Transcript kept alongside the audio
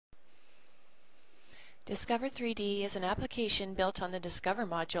Discover 3D is an application built on the Discover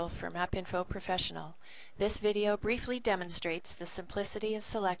module for MapInfo Professional. This video briefly demonstrates the simplicity of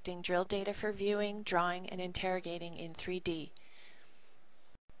selecting drill data for viewing, drawing, and interrogating in 3D.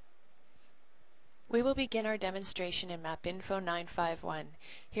 We will begin our demonstration in MapInfo 951.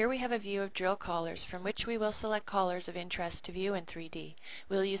 Here we have a view of drill collars from which we will select collars of interest to view in 3D.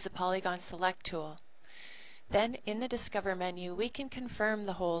 We'll use the Polygon Select tool. Then, in the Discover menu, we can confirm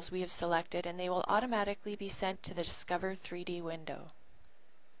the holes we have selected and they will automatically be sent to the Discover 3D window.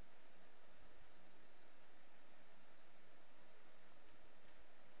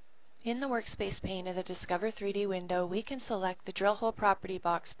 In the Workspace pane of the Discover 3D window, we can select the drill hole property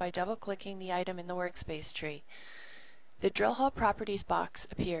box by double-clicking the item in the Workspace tree. The drill hole properties box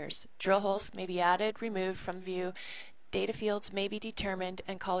appears. Drill holes may be added, removed from view, data fields may be determined,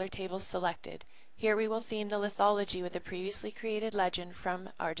 and collar tables selected. Here we will theme the lithology with a previously created legend from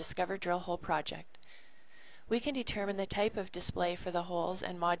our Discover drill hole project. We can determine the type of display for the holes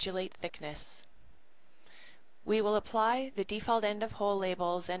and modulate thickness. We will apply the default end of hole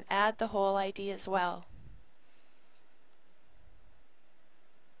labels and add the hole ID as well.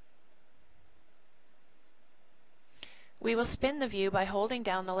 We will spin the view by holding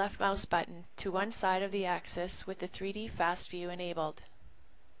down the left mouse button to one side of the axis with the 3D Fast View enabled.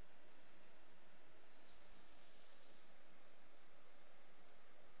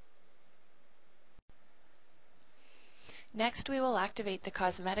 Next, we will activate the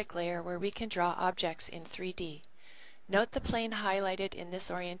cosmetic layer where we can draw objects in 3D. Note the plane highlighted in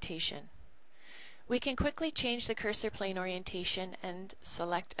this orientation. We can quickly change the cursor plane orientation and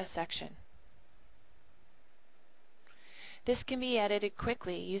select a section. This can be edited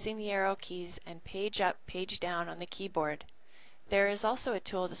quickly using the arrow keys and page up, page down on the keyboard. There is also a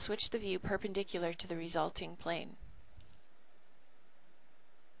tool to switch the view perpendicular to the resulting plane.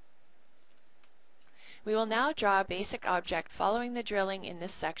 We will now draw a basic object following the drilling in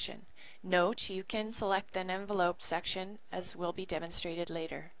this section. Note, you can select an envelope section as will be demonstrated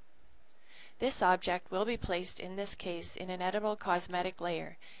later. This object will be placed in this case in an editable cosmetic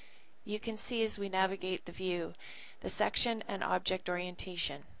layer. You can see as we navigate the view, the section and object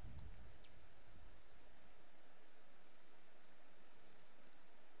orientation.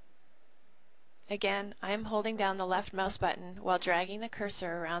 Again, I am holding down the left mouse button while dragging the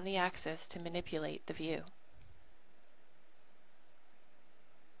cursor around the axis to manipulate the view.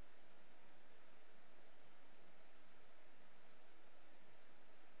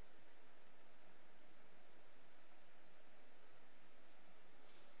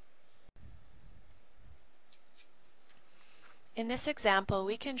 In this example,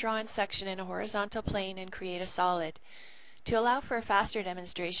 we can draw in section in a horizontal plane and create a solid. To allow for a faster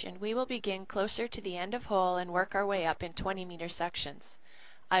demonstration, we will begin closer to the end of hole and work our way up in 20-meter sections.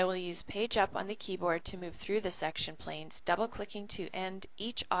 I will use page up on the keyboard to move through the section planes, double-clicking to end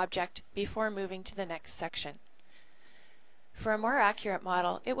each object before moving to the next section. For a more accurate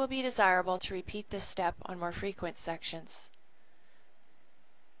model, it will be desirable to repeat this step on more frequent sections.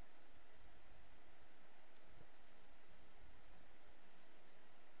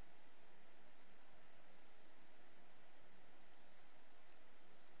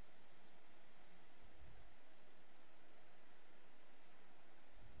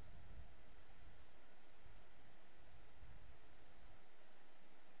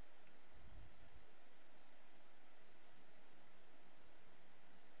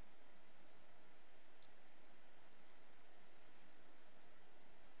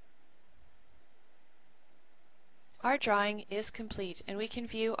 Our drawing is complete and we can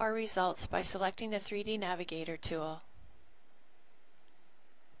view our results by selecting the 3D Navigator tool.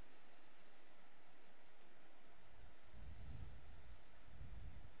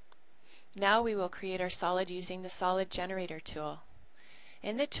 Now we will create our solid using the Solid Generator tool.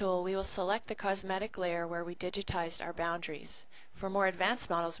 In the tool, we will select the cosmetic layer where we digitized our boundaries. For more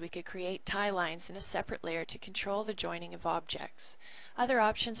advanced models, we could create tie lines in a separate layer to control the joining of objects. Other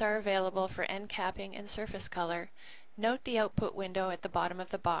options are available for end capping and surface color. Note the output window at the bottom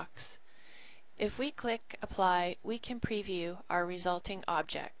of the box. If we click Apply, we can preview our resulting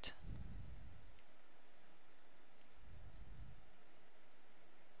object.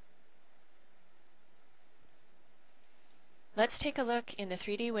 Let's take a look in the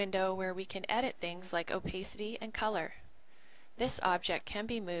 3D window where we can edit things like opacity and color. This object can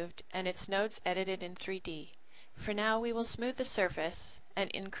be moved and its nodes edited in 3D. For now, we will smooth the surface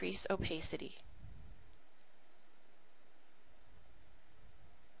and increase opacity.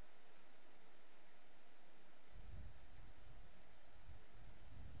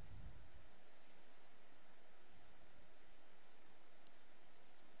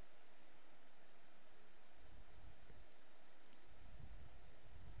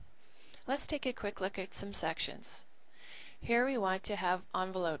 Let's take a quick look at some sections. Here we want to have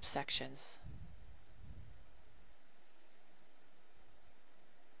envelope sections.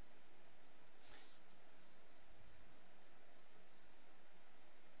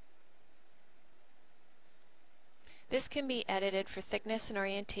 This can be edited for thickness and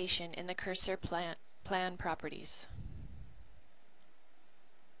orientation in the cursor plan properties.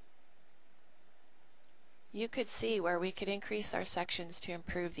 You could see where we could increase our sections to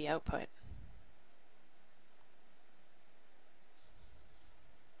improve the output.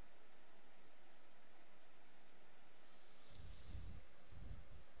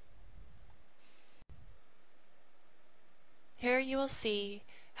 Here you will see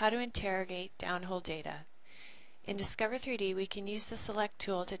how to interrogate downhole data. In Discover 3D, we can use the Select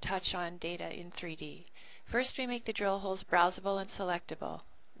tool to touch on data in 3D. First, we make the drill holes browsable and selectable.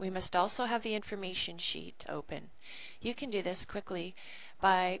 We must also have the information sheet open. You can do this quickly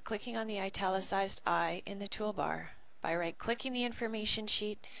by clicking on the italicized I in the toolbar. By right-clicking the information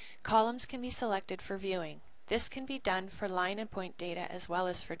sheet, columns can be selected for viewing. This can be done for line and point data as well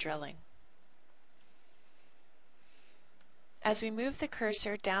as for drilling. As we move the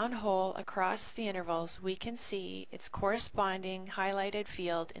cursor downhole across the intervals, we can see its corresponding highlighted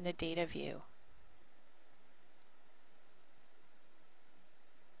field in the data view.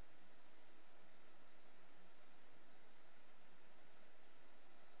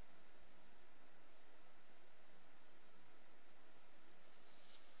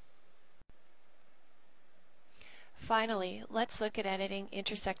 Finally, let's look at editing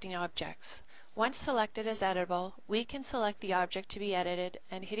intersecting objects. Once selected as editable, we can select the object to be edited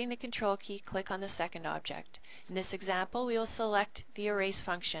and hitting the Control key, click on the second object. In this example, we will select the erase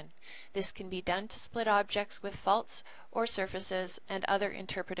function. This can be done to split objects with faults or surfaces and other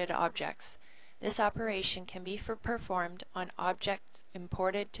interpreted objects. This operation can be performed on objects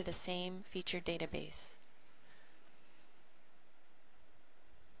imported to the same feature database.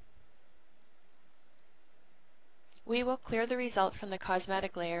 We will clear the result from the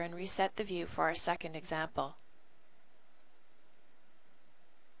cosmetic layer and reset the view for our second example.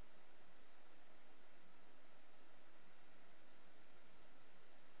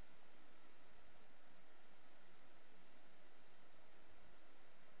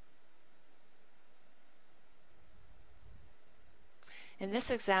 In this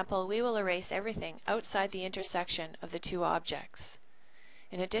example, we will erase everything outside the intersection of the two objects.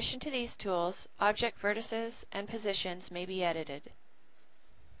 In addition to these tools, object vertices and positions may be edited.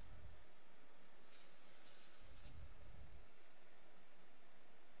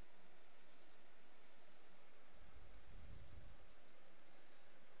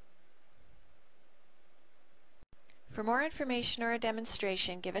 For more information or a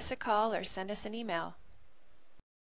demonstration, give us a call or send us an email.